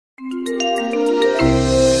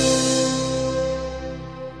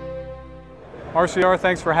RCR,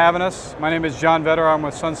 thanks for having us. My name is John Vetter. I'm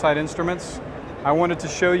with Sunsight Instruments. I wanted to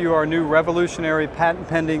show you our new revolutionary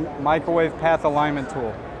patent-pending microwave path alignment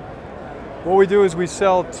tool. What we do is we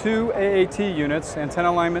sell 2 AAT units, antenna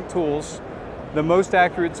alignment tools, the most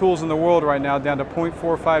accurate tools in the world right now, down to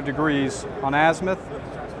 0.45 degrees on azimuth,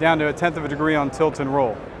 down to 1/10 of a degree on tilt and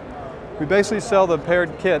roll. We basically sell the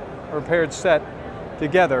paired kit or paired set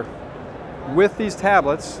together with these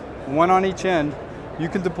tablets, one on each end. You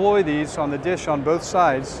can deploy these on the dish on both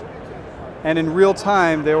sides, and in real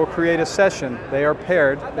time they will create a session. They are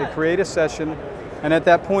paired, they create a session, and at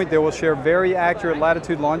that point they will share very accurate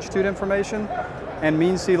latitude longitude information and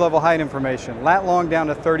mean sea level height information, lat long down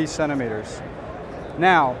to 30 centimeters.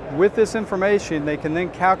 Now, with this information, they can then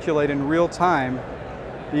calculate in real time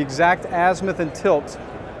the exact azimuth and tilt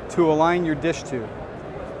to align your dish to.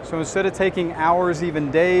 So instead of taking hours, even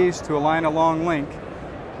days to align a long link,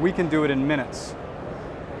 we can do it in minutes.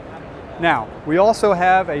 Now, we also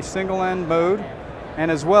have a single end mode,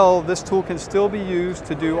 and as well, this tool can still be used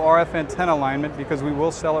to do RF antenna alignment because we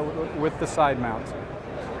will sell it with the side mount.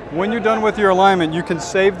 When you're done with your alignment, you can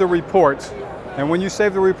save the report. And when you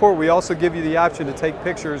save the report, we also give you the option to take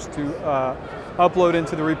pictures to upload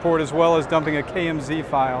into the report, as well as dumping a KMZ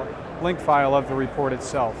file, link file of the report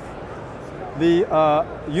itself. The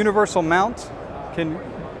universal mount can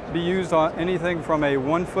be used on anything from a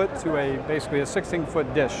 1 foot to basically a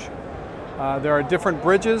 16-foot dish. There are different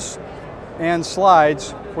bridges and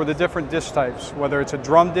slides for the different dish types, whether it's a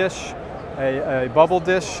drum dish, a bubble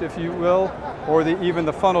dish, if you will, or even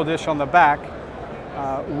the funnel dish on the back.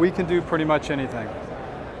 We can do pretty much anything.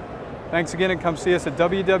 Thanks again, and come see us at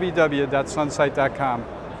www.sunsight.com.